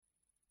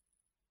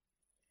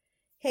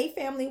Hey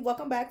family,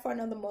 welcome back for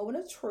another moment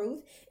of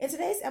truth. In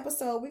today's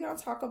episode, we're going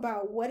to talk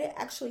about what it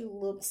actually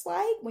looks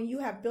like when you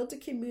have built a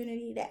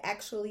community that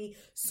actually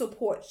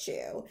supports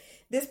you.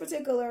 This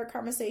particular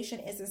conversation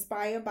is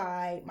inspired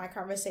by my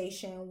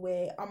conversation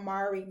with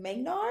Amari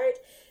Maynard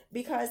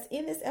because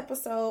in this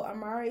episode,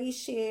 Amari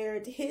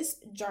shared his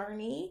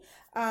journey,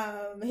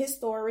 his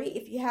story.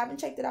 If you haven't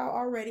checked it out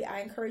already,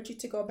 I encourage you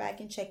to go back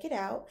and check it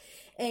out.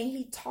 And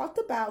he talked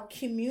about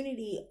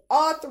community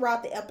all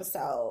throughout the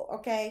episode.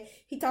 Okay,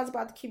 he talked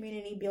about the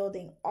community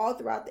building all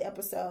throughout the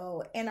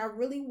episode, and I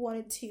really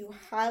wanted to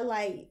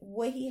highlight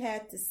what he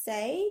had to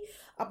say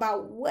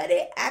about what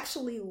it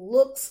actually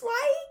looks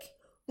like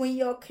when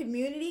your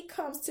community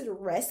comes to the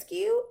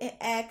rescue and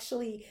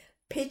actually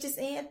pitches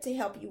in to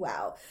help you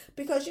out.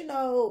 Because you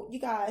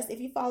guys, if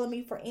you follow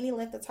me for any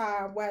length of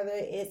time, whether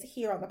it's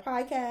here on the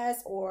podcast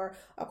or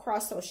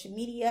across social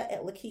media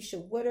at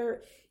Lakeisha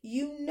Woodard,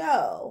 you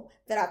know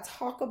that I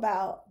talk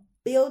about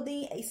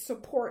building a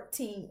support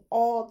team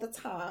all the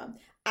time,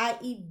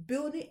 i.e.,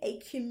 building a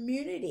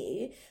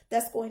community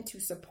that's going to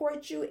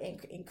support you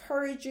and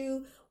encourage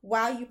you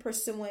while you're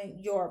pursuing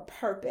your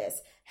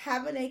purpose.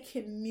 Having a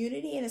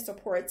community and a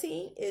support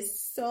team is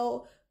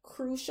so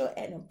crucial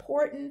and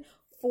important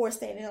for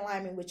staying in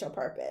alignment with your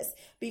purpose,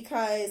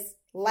 because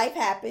life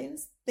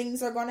happens,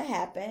 things are going to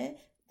happen.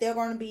 There are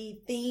going to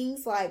be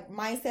things like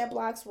mindset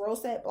blocks, role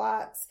set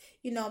blocks,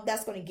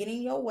 that's going to get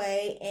in your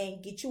way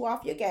and get you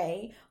off your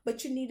game.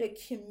 But you need a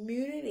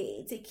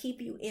community to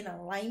keep you in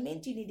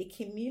alignment. You need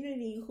a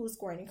community who's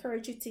going to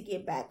encourage you to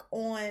get back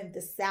on the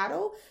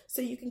saddle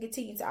so you can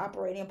continue to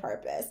operate in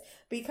purpose,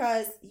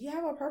 because you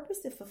have a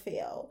purpose to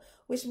fulfill,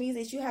 which means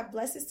that you have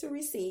blessings to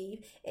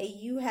receive and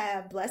you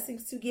have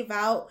blessings to give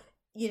out,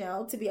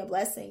 to be a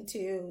blessing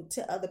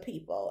to other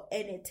people.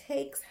 And it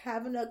takes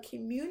having a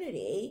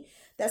community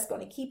that's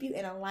going to keep you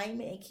in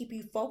alignment and keep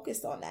you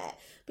focused on that.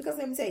 Because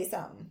let me tell you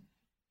something.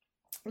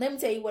 Let me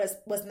tell you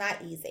what's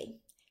not easy.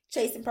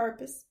 Chasing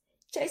purpose.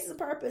 Chasing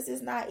purpose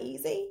is not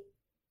easy.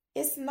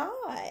 It's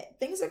not.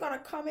 Things are going to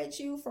come at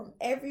you from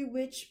every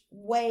which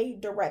way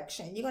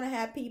direction. You're going to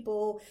have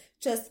people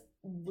just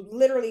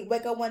literally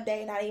wake up one day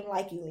and not even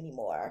like you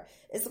anymore.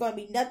 It's going to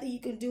be nothing you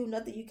can do,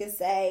 nothing you can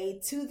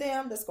say to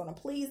them that's going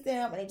to please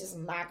them, and they're just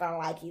not going to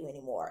like you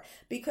anymore,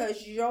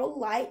 because your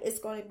light is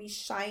going to be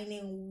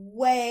shining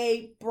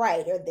way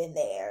brighter than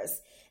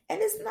theirs. And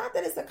it's not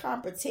that it's a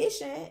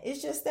competition,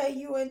 it's just that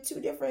you're in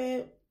two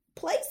different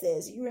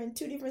places. You're in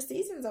two different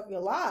seasons of your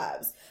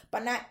lives,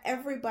 but not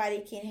everybody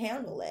can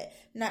handle it.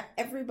 Not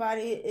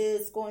everybody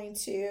is going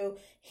to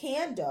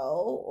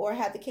handle or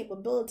have the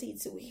capability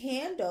to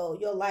handle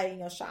your light and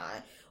your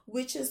shine,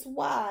 which is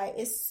why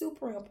it's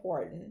super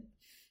important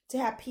to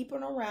have people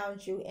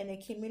around you and a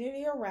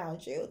community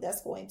around you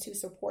that's going to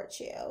support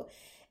you.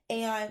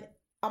 And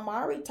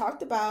Amari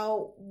talked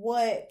about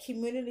what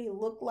community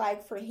looked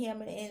like for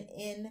him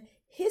in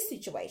his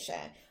situation.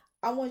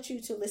 I want you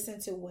to listen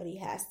to what he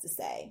has to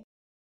say.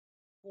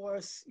 Of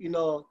course,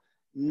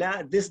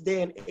 not this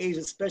day and age,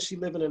 especially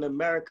living in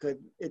America,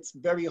 it's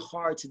very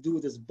hard to do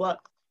this, but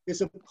you're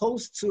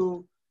supposed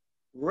to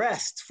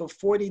rest for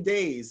 40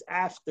 days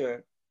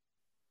after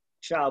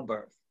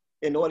childbirth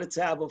in order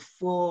to have a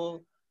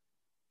full,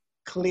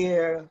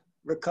 clear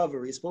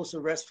recovery. You're supposed to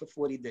rest for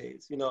 40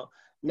 days,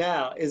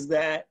 Now, is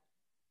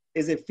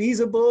it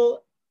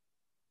feasible?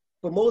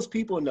 For most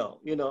people,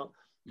 no,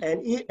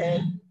 and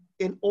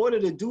in order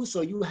to do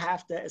so, you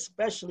have to,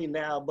 especially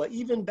now, but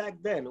even back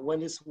then when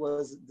this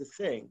was the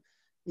thing,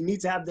 you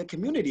need to have the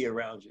community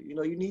around you.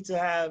 You need to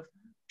have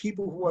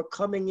people who are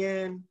coming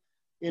in,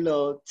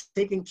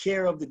 taking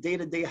care of the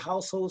day-to-day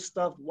household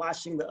stuff,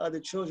 watching the other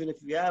children.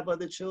 If you have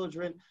other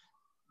children,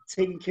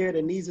 taking care of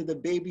the needs of the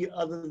baby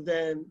other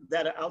than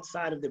that are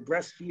outside of the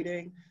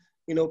breastfeeding,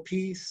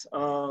 piece.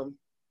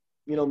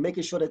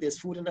 Making sure that there's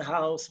food in the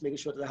house, making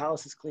sure that the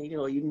house is clean.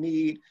 You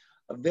need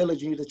a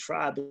village, you need a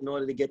tribe in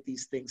order to get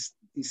these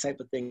type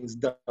of things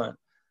done.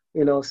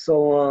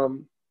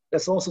 So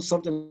that's also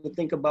something to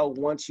think about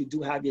once you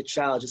do have your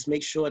child. Just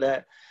make sure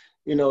that,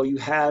 you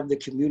have the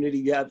community,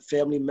 you have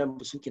family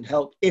members who can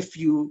help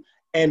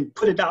and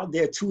put it out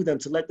there to them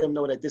to let them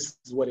know that this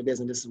is what it is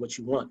and this is what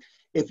you want.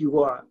 If you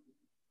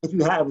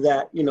have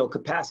that,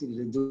 capacity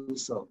to do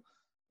so.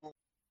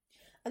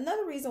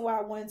 Another reason why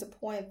I wanted to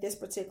point this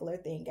particular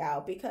thing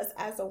out, because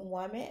as a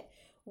woman,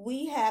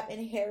 we have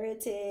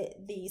inherited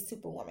the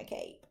superwoman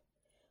cape.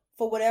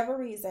 For whatever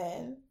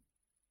reason,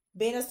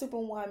 being a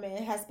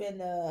superwoman has been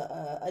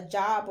a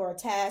job or a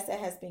task that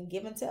has been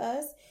given to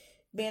us.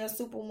 Being a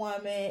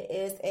superwoman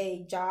is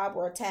a job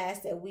or a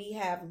task that we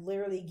have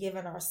literally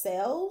given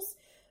ourselves,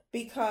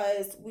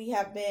 because we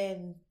have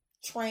been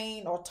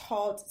trained or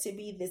taught to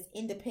be this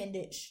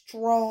independent,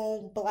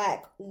 strong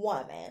Black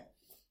woman.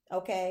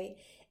 Okay?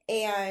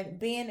 And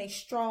being a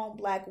strong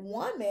Black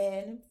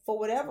woman, for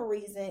whatever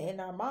reason in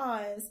our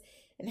minds,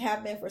 and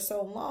have been for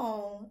so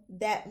long,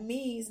 that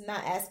means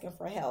not asking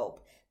for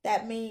help.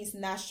 that means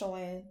not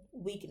showing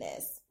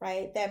weakness,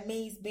 right? That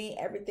means being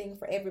everything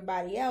for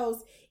everybody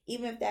else,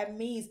 even if that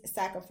means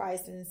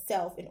sacrificing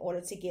self in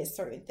order to get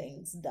certain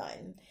things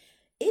done.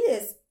 It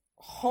is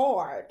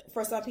hard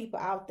for some people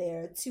out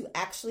there to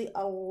actually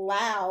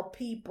allow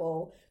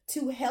people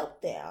to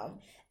help them.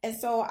 And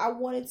so I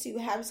wanted to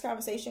have this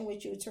conversation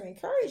with you to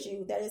encourage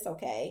you that it's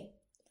okay.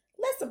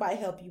 Let somebody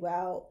help you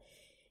out.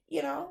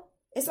 You know,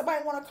 if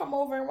somebody want to come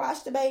over and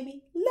watch the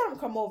baby, let them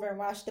come over and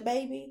watch the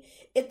baby.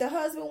 If the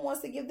husband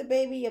wants to give the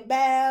baby a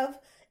bath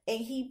and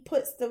he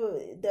puts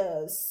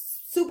the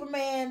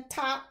Superman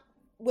top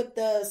with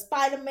the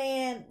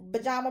Spider-Man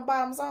pajama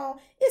bottoms on,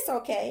 it's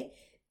okay.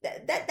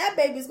 That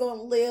baby's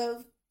gonna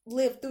live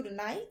through the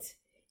night.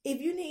 If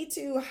you need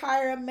to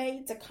hire a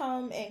maid to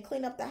come and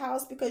clean up the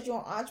house because you're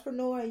an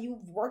entrepreneur and you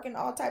working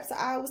all types of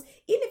hours,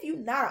 even if you're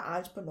not an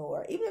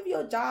entrepreneur, even if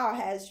your job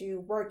has you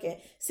working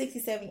 60,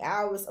 70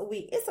 hours a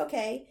week, it's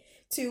okay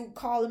to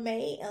call a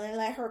maid and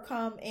let her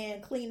come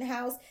and clean the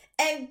house.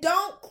 And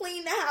don't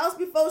clean the house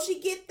before she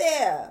get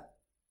there.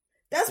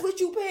 That's what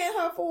you paying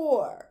her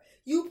for.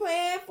 You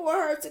paying for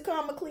her to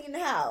come and clean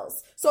the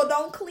house. So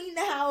don't clean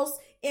the house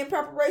in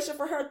preparation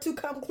for her to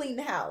come clean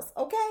the house.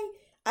 Okay?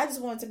 I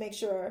just wanted to make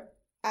sure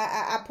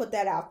I put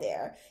that out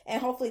there. And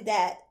hopefully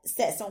that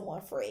sets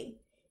someone free.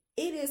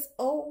 It is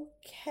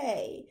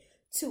okay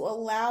to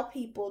allow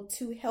people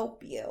to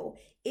help you.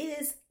 It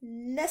is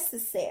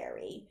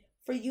necessary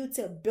for you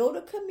to build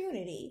a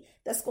community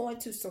that's going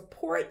to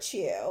support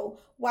you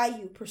while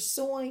you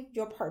pursuing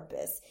your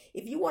purpose.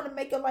 If you want to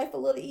make your life a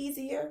little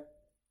easier,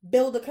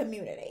 build a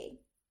community.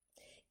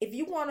 If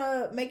you want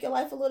to make your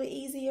life a little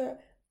easier,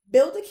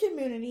 build a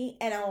community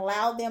and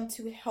allow them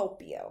to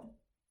help you.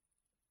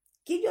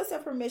 Give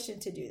yourself permission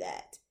to do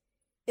that.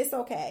 It's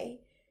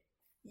okay.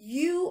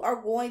 You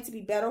are going to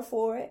be better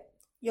for it.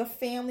 Your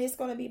family is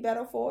going to be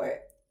better for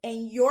it.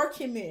 And your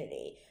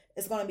community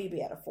is going to be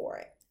better for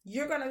it.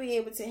 You're going to be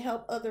able to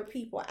help other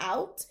people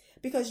out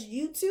because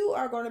you too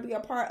are going to be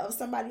a part of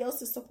somebody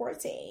else's support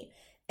team.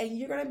 And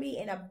you're going to be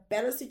in a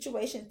better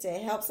situation to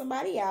help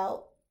somebody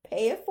out,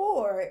 pay it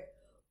forward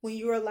when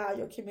you allow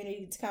your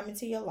community to come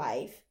into your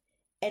life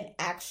and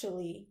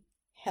actually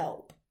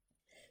help.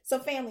 So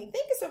family,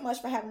 thank you so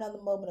much for having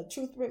another moment of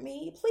truth with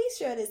me. Please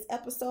share this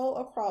episode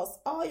across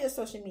all your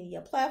social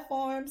media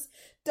platforms.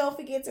 Don't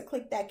forget to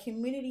click that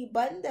community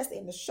button that's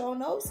in the show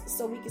notes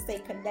so we can stay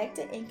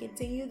connected and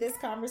continue this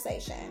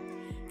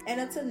conversation. And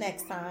until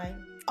next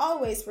time,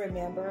 always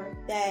remember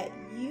that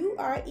you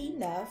are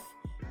enough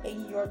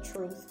and your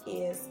truth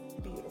is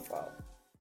beautiful.